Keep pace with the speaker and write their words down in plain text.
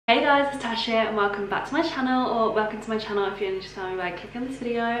Hey guys, it's Tash here and welcome back to my channel, or welcome to my channel if you're new to me by clicking on this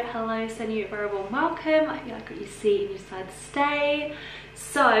video. Hello, sending you a very warm welcome. I hope you like what you see and you decide to stay.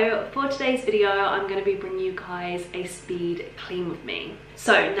 So for today's video, I'm going to be bringing you guys a speed clean with me.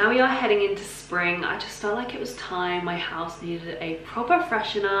 So now we are heading into spring. I just felt like it was time. My house needed a proper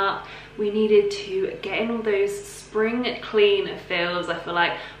freshen up. We needed to get in all those spring clean feels. I feel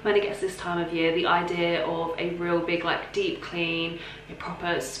like when it gets this time of year, the idea of a real big like deep clean, a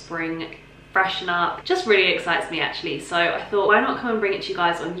proper spring freshen up just really excites me actually. So I thought, why not come and bring it to you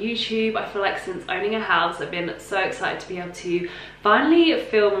guys on YouTube? I feel like since owning a house, I've been so excited to be able to finally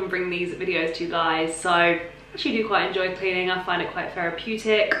film and bring these videos to you guys. So I actually do quite enjoy cleaning. I find it quite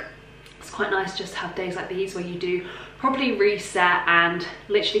therapeutic. It's quite nice just to have days like these where you do properly reset and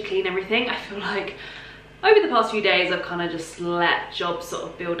literally clean everything. I feel like over the past few days I've kind of just let jobs sort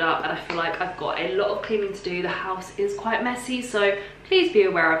of build up, and I feel like I've got a lot of cleaning to do. The house is quite messy, so please be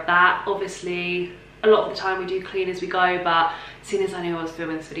aware of that. Obviously a lot of the time we do clean as we go, but as soon as I knew I was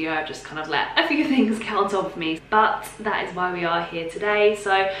filming this video, I've just kind of let a few things get on top of me. But that is why we are here today.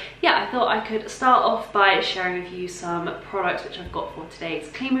 So yeah, I thought I could start off by sharing with you some products which I've got for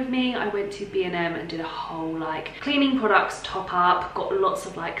today's clean with me. I went to B&M and did a whole like cleaning products top up. Got lots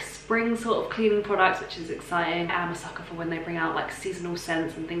of like spring sort of cleaning products, which is exciting. I'm a sucker for when they bring out like seasonal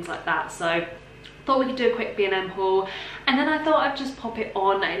scents and things like that. So thought we could do a quick B&M haul, and then I thought I'd just pop it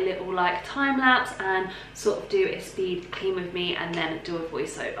on a little like time lapse and sort of do a speed clean with me and then do a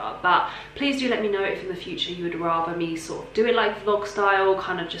voiceover. But please do let me know if in the future you would rather me sort of do it like vlog style,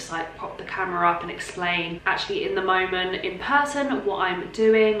 kind of just like pop the camera up and explain actually in the moment in person what I'm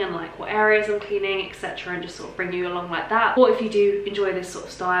doing and like what areas I'm cleaning, etc., and just sort of bring you along like that. Or if you do enjoy this sort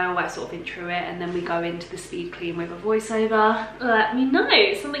of style where I sort of intro it and then we go into the speed clean with a voiceover, let me know.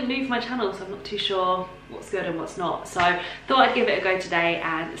 It's something new for my channel, so I'm not too sure what's good and what's not, so thought I'd give it a go today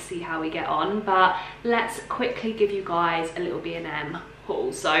and see how we get on. But let's quickly give you guys a little B&M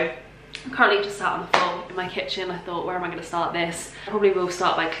haul. So I'm currently just sat on the floor in my kitchen. I thought, where am I going to start this? I probably will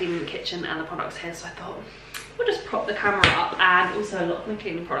start by cleaning the kitchen and the products here, so I thought we'll just prop the camera up. And also a lot of my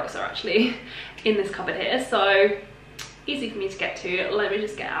cleaning products are actually in this cupboard here, so easy for me to get to. Let me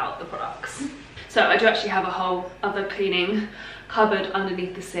just get out the products. So I do actually have a whole other cleaning cupboard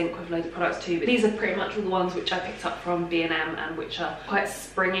underneath the sink with loads of products too, but these are pretty much all the ones which I picked up from B&M and which are quite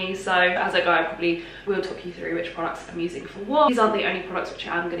springy. So as I go, I probably will talk you through which products I'm using for what. These aren't the only products which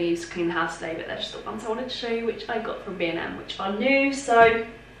I'm going to use to clean the house today, but they're just the ones I wanted to show you which I got from B&M, which are new. So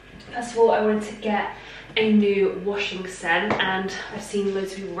first of all, I wanted to get a new washing scent, and I've seen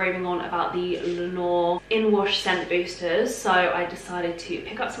loads of people raving on about the Lenore in-wash scent boosters, so I decided to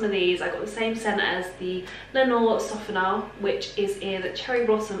pick up some of these. I got the same scent as the Lenore softener, which is in cherry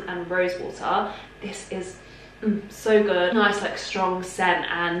blossom and rose water. This is so good. Nice like strong scent,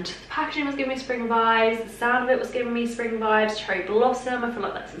 and the packaging was giving me spring vibes, the sound of it was giving me spring vibes. Cherry blossom, I feel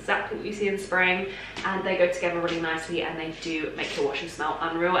like that's exactly what you see in spring, and they go together really nicely and they do make your washing smell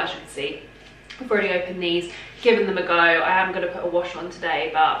unreal. As you can see, I've already opened these, given them a go. I am going to put a wash on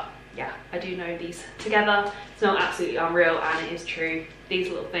today, but yeah, I do know these together smell absolutely unreal, and it is true. These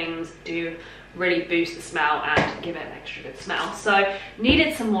little things do really boost the smell and give it an extra good smell. So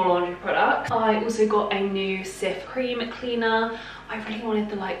needed some more laundry products. I also got a new Cif cream cleaner. I really wanted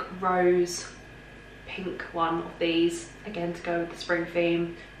the like rose pink one of these, again to go with the spring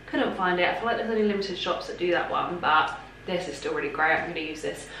theme. Couldn't find it. I feel like there's only limited shops that do that one, but this is still really great. I'm going to use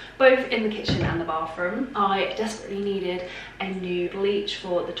this both in the kitchen and the bathroom. I desperately needed a new bleach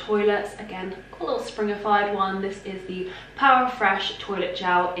for the toilets. Again, a little springified one. This is the Power Fresh Toilet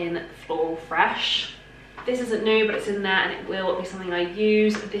Gel in Floral Fresh. This isn't new, but it's in there and it will be something I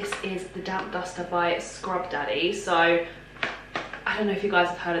use. This is the Damp Duster by Scrub Daddy. So I don't know if you guys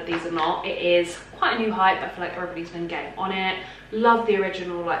have heard of these or not. It is quite a new hype. I feel like everybody's been getting on it. Love the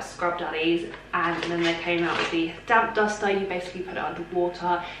original like Scrub Daddies, and then they came out with the Damp Duster. You basically put it under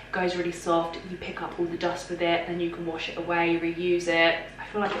water, it goes really soft, you pick up all the dust with it, then you can wash it away, reuse it. I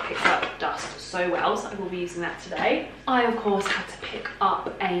feel like it picks up dust so well, so I will be using that today. I of course had to pick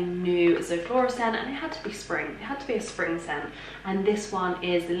up a new xoxo scent, and it had to be spring. It had to be a spring scent, and this one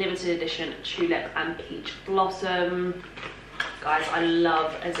is the limited edition Tulip and Peach Blossom. Guys, I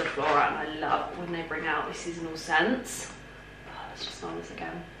love xoxo, and I love when they bring out the seasonal scents. Let's just smell this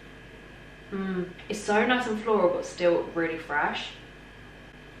again. It's so nice and floral, but still really fresh.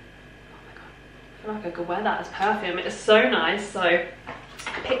 Oh my god, I feel like I could wear that as perfume. It is so nice. So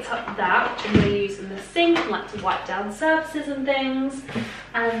picked up that, which I'm going to use in the sink and like to wipe down surfaces and things.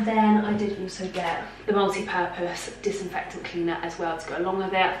 And then I did also get the multi-purpose disinfectant cleaner as well to go along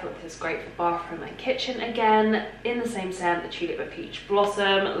with it. I thought this is great for bathroom and kitchen again. In the same scent, the Tulip and Peach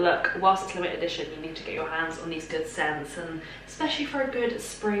Blossom. Look, whilst it's limited edition, you need to get your hands on these good scents, and especially for a good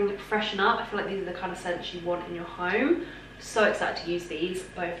spring freshen up. I feel like these are the kind of scents you want in your home. So excited to use these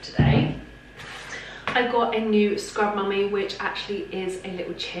both today. I got a new Scrub Mummy, which actually is a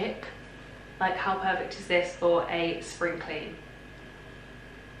little chick. Like, how perfect is this for a spring clean?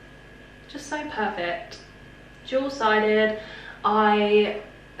 Just so perfect. Dual-sided. I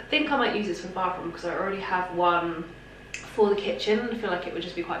think I might use this for the bathroom because I already have one for the kitchen. I feel like it would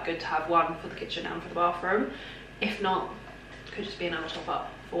just be quite good to have one for the kitchen and for the bathroom. If not, it could just be another top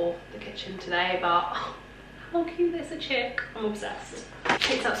up for the kitchen today, but how cute is a chick? I'm obsessed.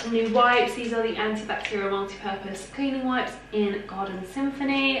 Picked up some new wipes. These are the antibacterial multi-purpose cleaning wipes in Garden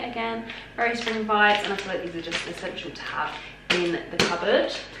Symphony. Again, very spring vibes, and I feel like these are just essential to have in the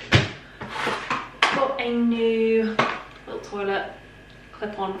cupboard. Got a new little toilet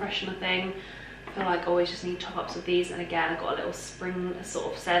clip-on freshener thing. I feel like I always just need top-ups of these, and again, I've got a little spring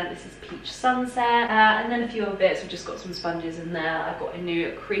sort of scent. This is Peach Sunset, and then a few other bits. We've just got some sponges in there. I've got a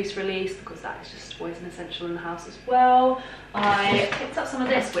new crease release because that is just always an essential in the house as well. I picked up some of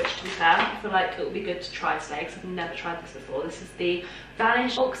this, which, to be fair, I feel like it would be good to try today because I've never tried this before. This is the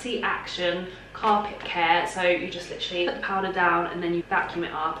Vanish Oxy Action Carpet Care. So you just literally put the powder down and then you vacuum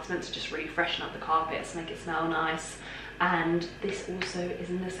it up. It's meant to just really freshen up the carpets, make it smell nice. And this also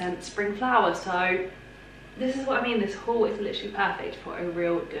is in the scent Spring Flower. So this is what I mean, this haul is literally perfect for a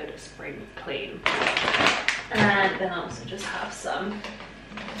real good spring clean. And then I also just have some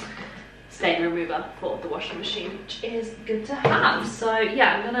stain remover for the washing machine, which is good to have. So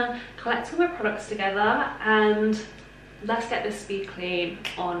yeah, I'm gonna collect all my products together and let's get this speed clean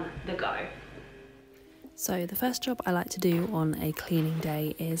on the go. So the first job I like to do on a cleaning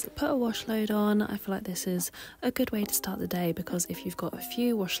day is put a wash load on. I feel like this is a good way to start the day because if you've got a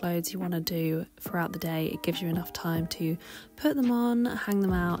few wash loads you want to do throughout the day, it gives you enough time to put them on, hang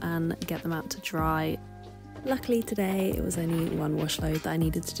them out and get them out to dry. Luckily today it was only one wash load that I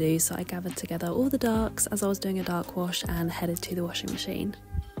needed to do, so I gathered together all the darks as I was doing a dark wash and headed to the washing machine.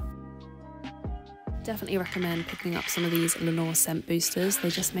 Definitely recommend picking up some of these Lenore scent boosters.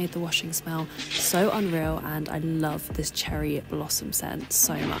 They just made the washing smell so unreal, and I love this cherry blossom scent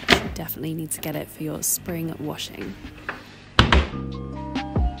so much. You definitely need to get it for your spring washing.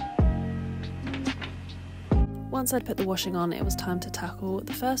 Once I'd put the washing on, it was time to tackle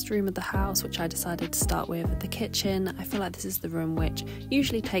the first room of the house, which I decided to start with, the kitchen. I feel like this is the room which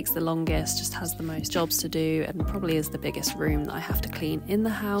usually takes the longest, just has the most jobs to do, and probably is the biggest room that I have to clean in the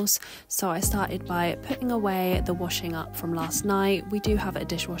house. So I started by putting away the washing up from last night. We do have a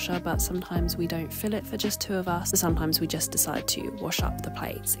dishwasher, but sometimes we don't fill it for just two of us. So sometimes we just decide to wash up the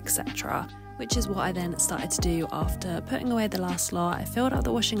plates, etc. Which is what I then started to do after putting away the last lot. I filled up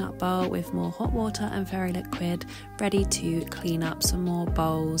the washing up bowl with more hot water and fairy liquid, ready to clean up some more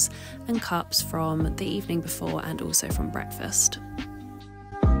bowls and cups from the evening before and also from breakfast.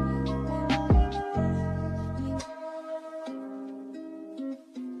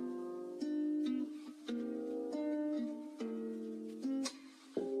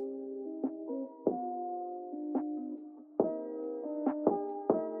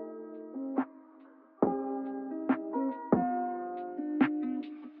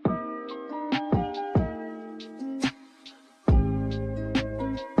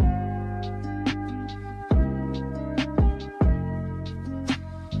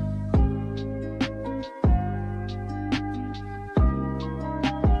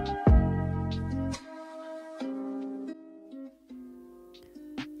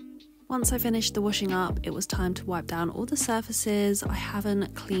 Once I finished the washing up, it was time to wipe down all the surfaces. I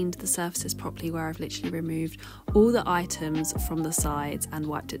haven't cleaned the surfaces properly where I've literally removed all the items from the sides and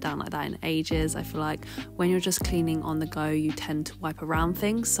wiped it down like that in ages. I feel like when you're just cleaning on the go, you tend to wipe around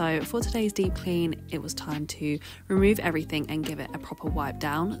things. So for today's deep clean, it was time to remove everything and give it a proper wipe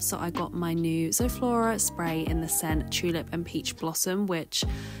down. So I got my new Zoflora spray in the scent Tulip and Peach Blossom, which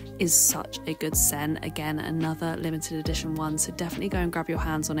is such a good scent. Again, another limited edition one, so definitely go and grab your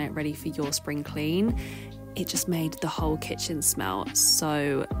hands on it, ready for your spring clean. it just made the whole kitchen smell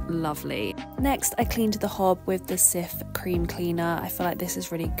so lovely. Next, I cleaned the hob with the Cif cream cleaner. I feel like this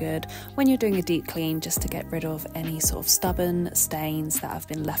is really good when you're doing a deep clean, just to get rid of any sort of stubborn stains that have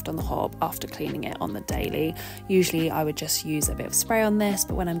been left on the hob after cleaning it on the daily. Usually I would just use a bit of spray on this,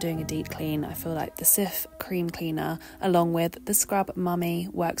 but when I'm doing a deep clean, I feel like the Cif cream cleaner along with the Scrub Mummy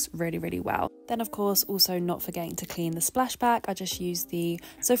works really well. Then of course, also not forgetting to clean the splashback. I just used the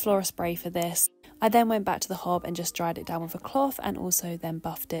xoxo spray for this. I then went back to the hob and just dried it down with a cloth, and also then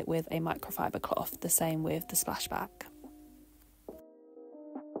buffed it with a microfiber cloth, the same with the splashback.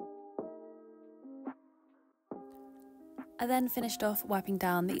 I then finished off wiping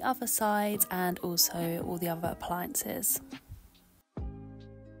down the other sides and also all the other appliances.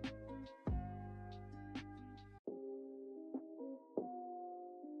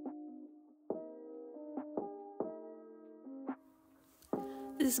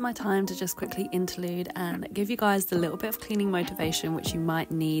 This is my time to just quickly interlude and give you guys the little bit of cleaning motivation which you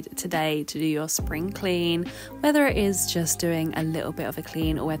might need today to do your spring clean, whether it is just doing a little bit of a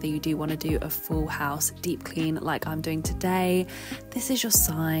clean or whether you do want to do a full house deep clean like I'm doing today. This is your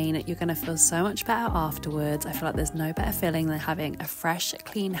sign. You're going to feel so much better afterwards. I feel like there's no better feeling than having a fresh,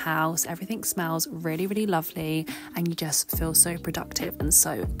 clean house. Everything smells really lovely and you just feel so productive and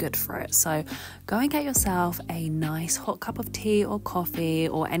so good for it. So go and get yourself a nice hot cup of tea or coffee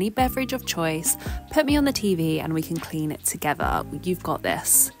or any beverage of choice, put me on the TV and we can clean it together. You've got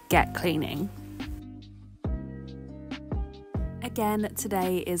this. Get cleaning. Again,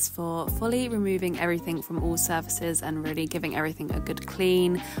 today is for fully removing everything from all surfaces and really giving everything a good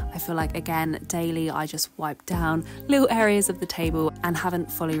clean. I feel like, again, daily I just wipe down little areas of the table and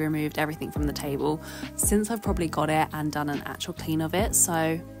haven't fully removed everything from the table since I've probably got it and done an actual clean of it.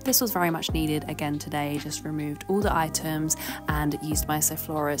 So this was very much needed again today. Just removed all the items and used my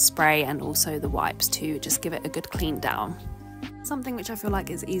xoxo spray and also the wipes to just give it a good clean down. Something which I feel like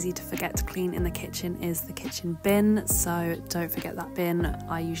is easy to forget to clean in the kitchen is the kitchen bin, so don't forget that bin.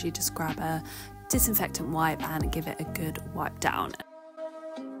 I usually just grab a disinfectant wipe and give it a good wipe down.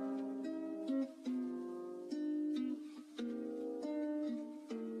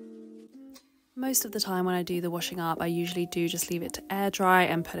 Most of the time when I do the washing up, I usually do just leave it to air dry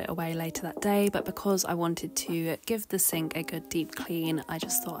and put it away later that day, but because I wanted to give the sink a good deep clean, I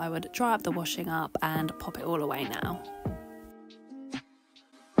just thought I would dry up the washing up and pop it all away now.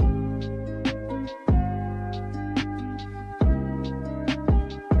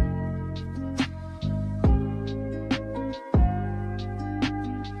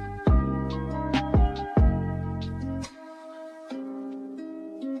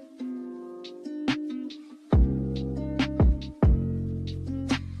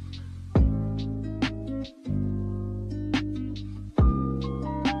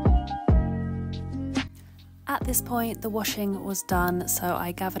 At this point, the washing was done, so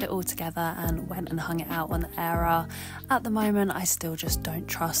I gathered it all together and went and hung it out on the airer. At the moment, I still just don't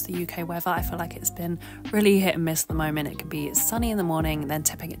trust the UK weather. I feel like it's been really hit and miss at the moment. It can be sunny in the morning, then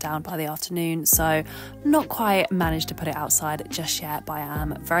tipping it down by the afternoon, so not quite managed to put it outside just yet, but I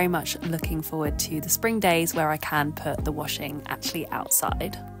am very much looking forward to the spring days where I can put the washing actually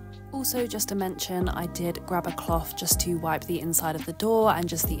outside. Also, just to mention, I did grab a cloth just to wipe the inside of the door and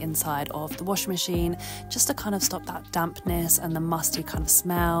just the inside of the washing machine, just to kind of stop that dampness and the musty kind of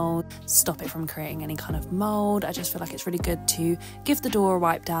smell, stop it from creating any kind of mold. I just feel like it's really good to give the door a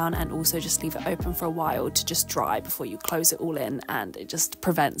wipe down and also just leave it open for a while to just dry before you close it all in, and it just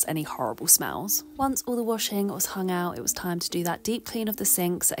prevents any horrible smells. Once all the washing was hung out, it was time to do that deep clean of the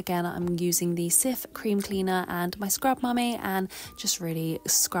sinks. Again, I'm using the Cif cream cleaner and my Scrub Mummy and just really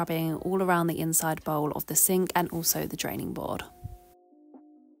scrubbing all around the inside bowl of the sink and also the draining board.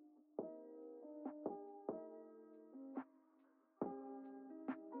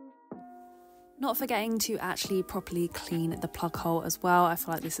 Not forgetting to actually properly clean the plug hole as well. I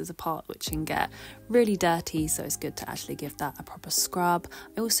feel like this is a part which can get really dirty, so it's good to actually give that a proper scrub.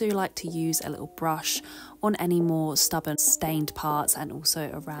 I also like to use a little brush on any more stubborn stained parts and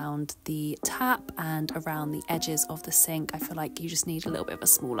also around the tap and around the edges of the sink. I feel like you just need a little bit of a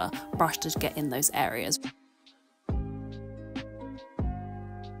smaller brush to get in those areas.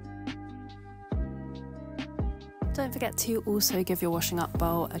 Don't forget to also give your washing up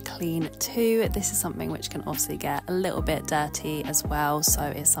bowl a clean too. This is something which can obviously get a little bit dirty as well, so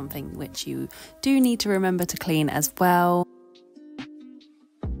it's something which you do need to remember to clean as well.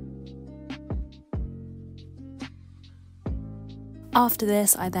 After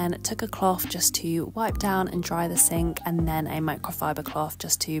this, I then took a cloth just to wipe down and dry the sink, and then a microfiber cloth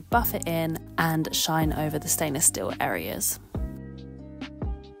just to buff it in and shine over the stainless steel areas.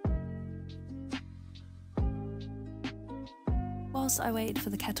 Whilst I waited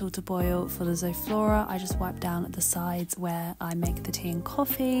for the kettle to boil for the Zoflora, I just wiped down the sides where I make the tea and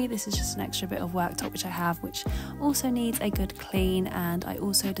coffee. This is just an extra bit of worktop which I have, which also needs a good clean, and I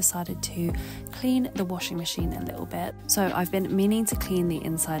also decided to clean the washing machine a little bit. So I've been meaning to clean the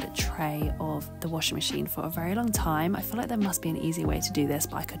inside tray of the washing machine for a very long time. I feel like there must be an easy way to do this,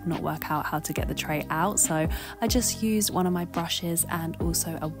 but I could not work out how to get the tray out, so I just used one of my brushes and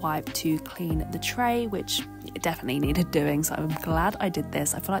also a wipe to clean the tray, which it definitely needed doing, so I'm glad I did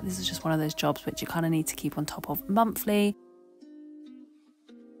this. I feel like this is just one of those jobs which you kind of need to keep on top of monthly.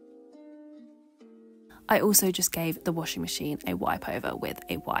 I also just gave the washing machine a wipe over with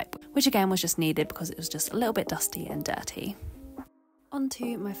a wipe, which again was just needed because it was just a little bit dusty and dirty. On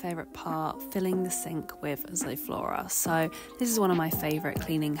to my favourite part, filling the sink with Zoflora. So this is one of my favourite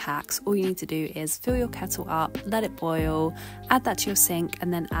cleaning hacks. All you need to do is fill your kettle up, let it boil, add that to your sink,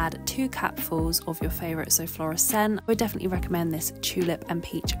 and then add 2 capfuls of your favourite Zoflora scent. I would definitely recommend this tulip and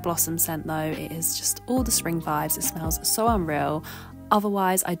peach blossom scent though. It is just all the spring vibes. It smells so unreal.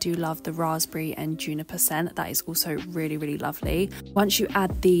 Otherwise, I do love the raspberry and juniper scent. That is also really, really lovely. Once you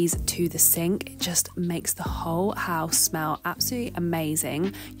add these to the sink, it just makes the whole house smell absolutely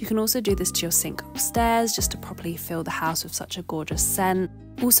amazing. You can also do this to your sink upstairs just to properly fill the house with such a gorgeous scent.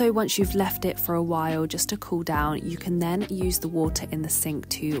 Also, once you've left it for a while just to cool down, you can then use the water in the sink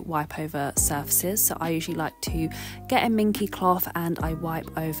to wipe over surfaces. So I usually like to get a minky cloth and I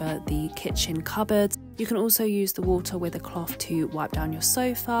wipe over the kitchen cupboards. You can also use the water with a cloth to wipe down your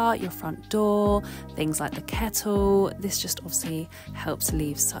sofa, your front door, things like the kettle. This just obviously helps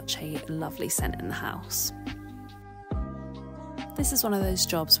leave such a lovely scent in the house. This is one of those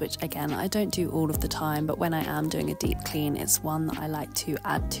jobs which, again, I don't do all of the time, but when I am doing a deep clean, it's one that I like to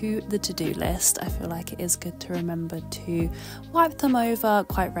add to the to-do list. I feel like it is good to remember to wipe them over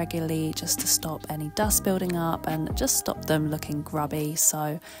quite regularly just to stop any dust building up and just stop them looking grubby.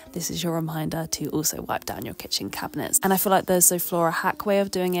 So this is your reminder to also wipe down your kitchen cabinets. And I feel like the Zoflora hack way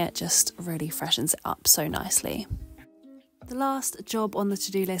of doing it just really freshens it up so nicely. The last job on the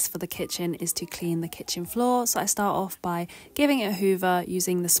to-do list for the kitchen is to clean the kitchen floor. So I start off by giving it a hoover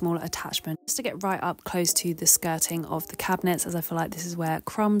using the smaller attachment just to get right up close to the skirting of the cabinets, as I feel like this is where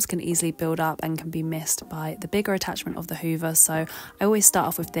crumbs can easily build up and can be missed by the bigger attachment of the hoover. So I always start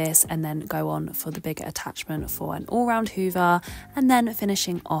off with this and then go on for the bigger attachment for an all-round hoover, and then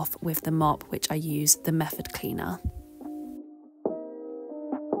finishing off with the mop, which I use the Method cleaner.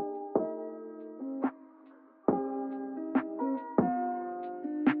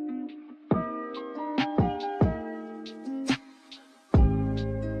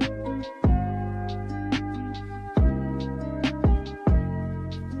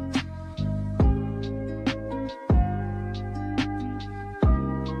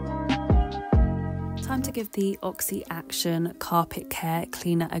 Time to give the Oxy Action Carpet Care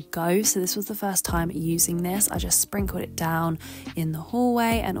Cleaner a go. So this was the first time using this. I just sprinkled it down in the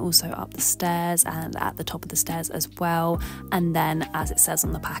hallway and also up the stairs and at the top of the stairs as well. And then, as it says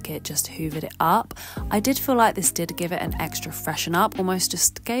on the packet, just hoovered it up. I did feel like this did give it an extra freshen up, almost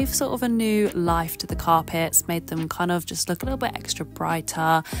just gave sort of a new life to the carpets, made them kind of just look a little bit extra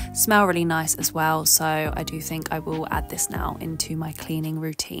brighter, smell really nice as well. So I do think I will add this now into my cleaning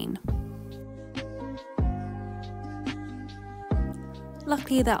routine.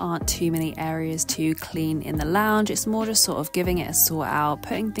 Luckily, there aren't too many areas to clean in the lounge. It's more just sort of giving it a sort out,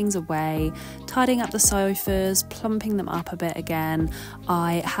 putting things away, tidying up the sofas, plumping them up a bit again.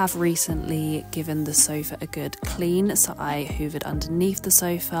 I have recently given the sofa a good clean, so I hoovered underneath the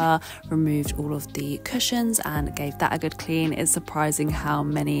sofa, removed all of the cushions and gave that a good clean. It's surprising how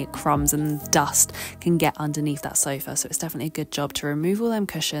many crumbs and dust can get underneath that sofa, so it's definitely a good job to remove all them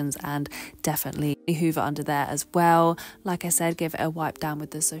cushions and definitely hoover under there as well. Like I said, give it a wipe down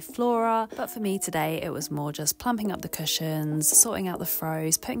with the Zoflora, but for me today it was more just plumping up the cushions, sorting out the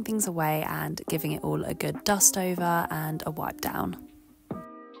throws, putting things away and giving it all a good dust over and a wipe down.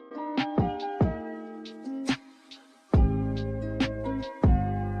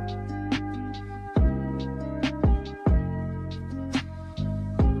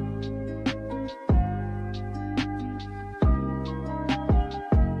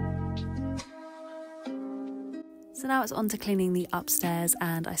 So now it's on to cleaning the upstairs,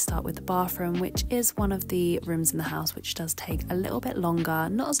 and I start with the bathroom, which is one of the rooms in the house which does take a little bit longer,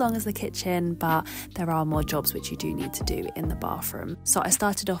 not as long as the kitchen, but there are more jobs which you do need to do in the bathroom. So I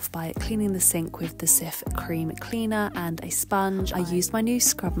started off by cleaning the sink with the Cif cream cleaner and a sponge. I used my new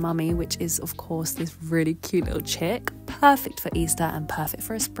Scrub Mummy, which is of course this really cute little chick, perfect for Easter and perfect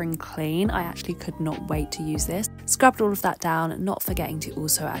for a spring clean. I actually could not wait to use this. Scrubbed all of that down, not forgetting to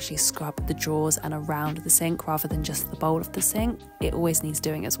also actually scrub the drawers and around the sink rather than just the bowl of the sink. It always needs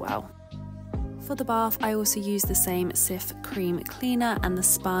doing as well. For the bath, I also use the same Cif cream cleaner and the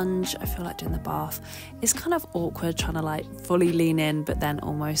sponge. I feel like doing the bath is kind of awkward, trying to like fully lean in, but then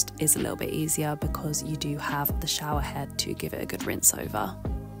almost is a little bit easier because you do have the shower head to give it a good rinse over.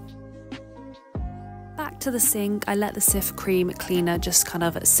 Back to the sink, I let the Cif cream cleaner just kind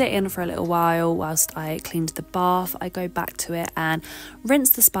of sit in for a little while whilst I cleaned the bath. I go back to it and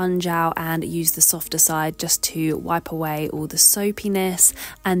rinse the sponge out and use the softer side just to wipe away all the soapiness,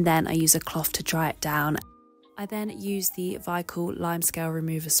 and then I use a cloth to dry it down. I then use the Vicol Limescale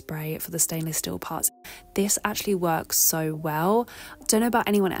Remover Spray for the stainless steel parts. This actually works so well. I don't know about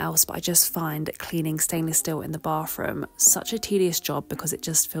anyone else, but I just find cleaning stainless steel in the bathroom such a tedious job because it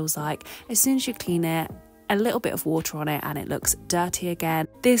just feels like as soon as you clean it, a little bit of water on it and it looks dirty again.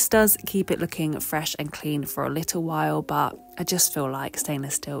 This does keep it looking fresh and clean for a little while, but I just feel like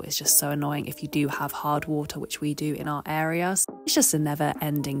stainless steel is just so annoying if you do have hard water, which we do in our areas. It's just a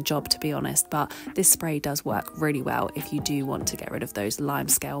never-ending job, to be honest, but this spray does work really well if you do want to get rid of those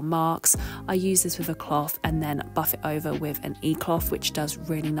limescale marks. I use this with a cloth and then buff it over with an e-cloth, which does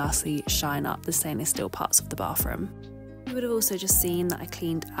really nicely shine up the stainless steel parts of the bathroom. You would have also just seen that I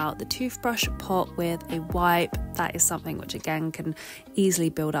cleaned out the toothbrush pot with a wipe. That is something which again can easily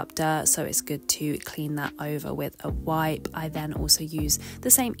build up dirt, so it's good to clean that over with a wipe. I then also use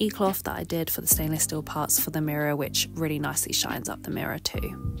the same e-cloth that I did for the stainless steel parts for the mirror, which really nicely shines up the mirror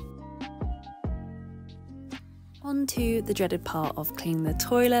too. On to the dreaded part of cleaning the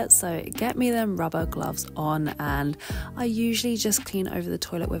toilet, so get me them rubber gloves on, and I usually just clean over the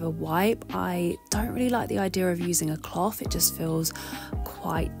toilet with a wipe. I don't really like the idea of using a cloth, it just feels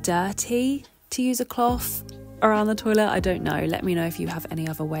quite dirty to use a cloth around the toilet. I don't know, let me know if you have any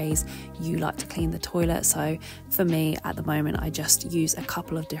other ways you like to clean the toilet. So for me at the moment, I just use a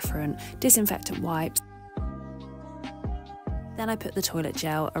couple of different disinfectant wipes. Then I put the toilet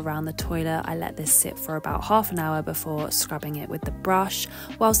gel around the toilet. I let this sit for about half an hour before scrubbing it with the brush.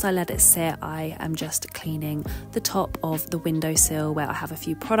 Whilst I let it sit, I am just cleaning the top of the windowsill where I have a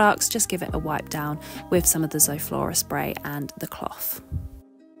few products. Just give it a wipe down with some of the Zoflora spray and the cloth.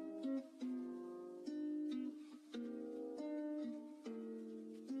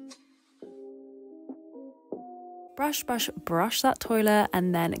 Brush that toilet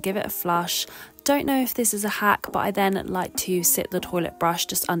and then give it a flush. Don't know if this is a hack, but I then like to sit the toilet brush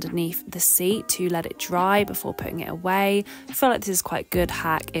just underneath the seat to let it dry before putting it away. I feel like this is quite a good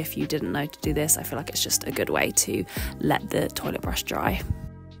hack if you didn't know to do this. I feel like it's just a good way to let the toilet brush dry.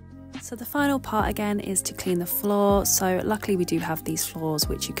 So the final part again is to clean the floor. So luckily we do have these floors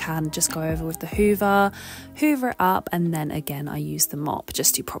which you can just go over with the hoover it up, and then again I use the mop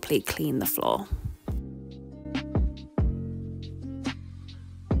just to properly clean the floor.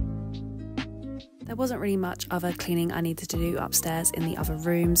 There wasn't really much other cleaning I needed to do upstairs in the other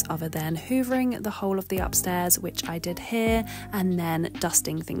rooms other than hoovering the whole of the upstairs, which I did here, and then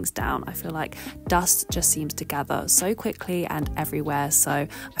dusting things down. I feel like dust just seems to gather so quickly and everywhere, so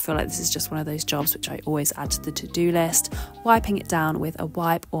I feel like this is just one of those jobs which I always add to the to-do list. Wiping it down with a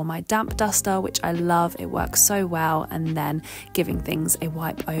wipe or my damp duster, which I love, it works so well, and then giving things a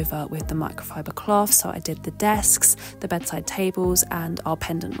wipe over with the microfiber cloth. So I did the desks, the bedside tables, and our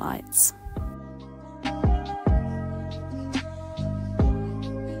pendant lights.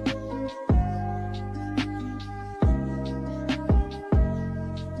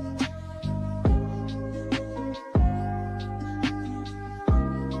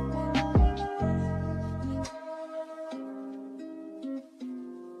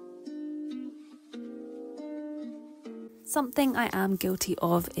 Something I am guilty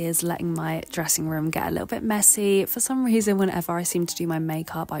of is letting my dressing room get a little bit messy. For some reason, whenever I seem to do my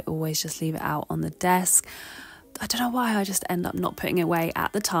makeup, I always just leave it out on the desk. I don't know why, I just end up not putting it away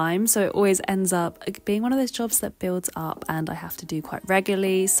at the time. So it always ends up being one of those jobs that builds up and I have to do quite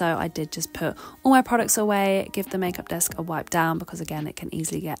regularly. So I did just put all my products away, give the makeup desk a wipe down because again, it can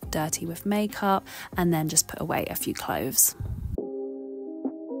easily get dirty with makeup, and then just put away a few clothes.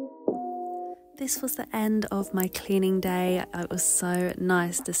 This was the end of my cleaning day. It was so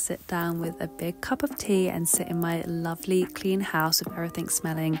nice to sit down with a big cup of tea and sit in my lovely clean house with everything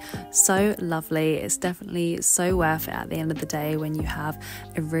smelling so lovely. It's definitely so worth it at the end of the day when you have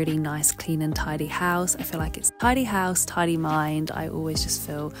a really nice clean and tidy house. I feel like it's tidy house, tidy mind. I always just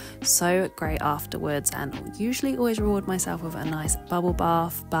feel so great afterwards and usually always reward myself with a nice bubble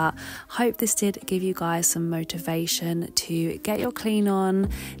bath. But hope this did give you guys some motivation to get your clean on.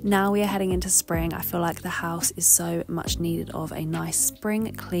 Now we are heading into spring spring. I feel like the house is so much needed of a nice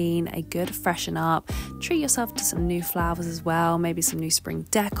spring clean, a good freshen up. Treat yourself to some new flowers as well, maybe some new spring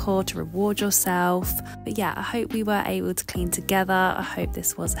decor to reward yourself. But yeah, I hope we were able to clean together. I hope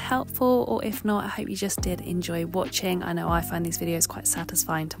this was helpful, or if not, I hope you just did enjoy watching. I know I find these videos quite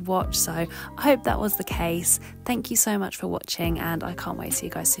satisfying to watch, so I hope that was the case. Thank you so much for watching, and I can't wait to see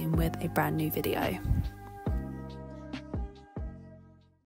you guys soon with a brand new video.